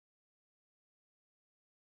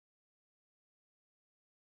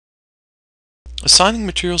Assigning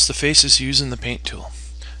materials to faces using the paint tool.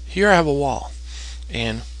 Here I have a wall,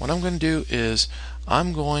 and what I'm going to do is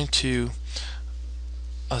I'm going to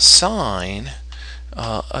assign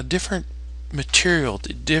a different material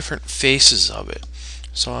to different faces of it.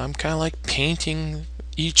 So I'm kind of like painting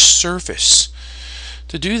each surface.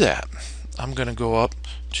 To do that, I'm going to go up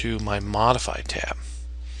to my Modify tab.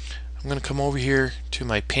 I'm going to come over here to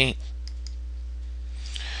my Paint,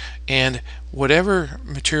 and whatever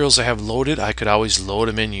materials I have loaded, I could always load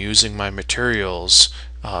them in using my materials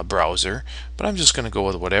browser, but I'm just going to go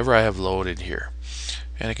with whatever I have loaded here.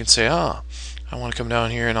 And I can say, I want to come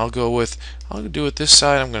down here and I'll do it this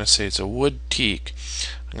side. I'm going to say it's a wood teak.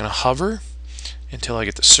 I'm going to hover until I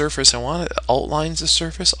get the surface I want. It outlines the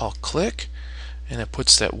surface. I'll click and it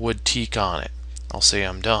puts that wood teak on it. I'll say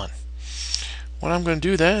I'm done. What I'm going to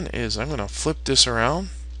do then is I'm going to flip this around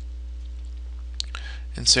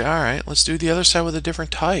and say, alright, let's do the other side with a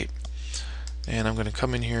different type. And I'm going to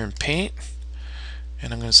come in here and paint,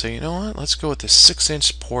 and I'm going to say, you know what, let's go with the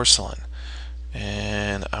 6-inch porcelain.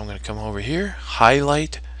 And I'm going to come over here,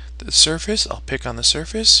 highlight the surface, I'll pick on the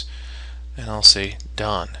surface, and I'll say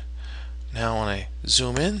done. Now when I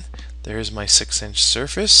zoom in, there's my 6-inch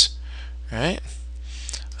surface, right?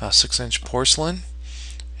 6-inch porcelain,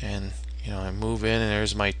 and I move in and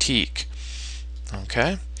there's my teak.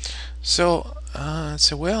 Okay, so I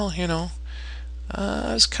said, well,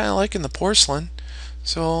 I was kind of liking the porcelain,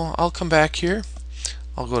 so I'll come back here,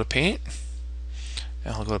 I'll go to paint,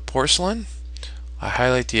 and I'll go to porcelain, I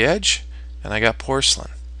highlight the edge, and I got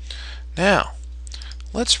porcelain. Now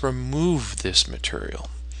let's remove this material.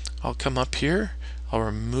 I'll come up here, I'll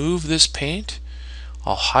remove this paint,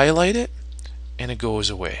 I'll highlight it, and it goes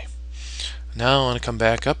away. Now I want to come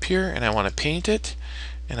back up here and I want to paint it,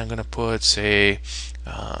 and I'm going to put, say,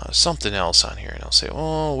 something else on here, and I'll say,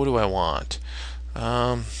 oh, what do I want?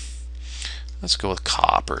 Let's go with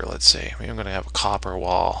copper. Let's say maybe I'm going to have a copper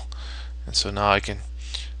wall, and so now I can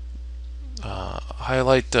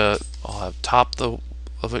highlight I'll have top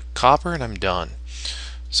of it copper, and I'm done.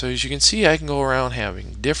 So as you can see, I can go around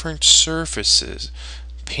having different surfaces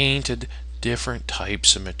painted different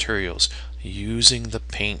types of materials using the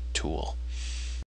paint tool.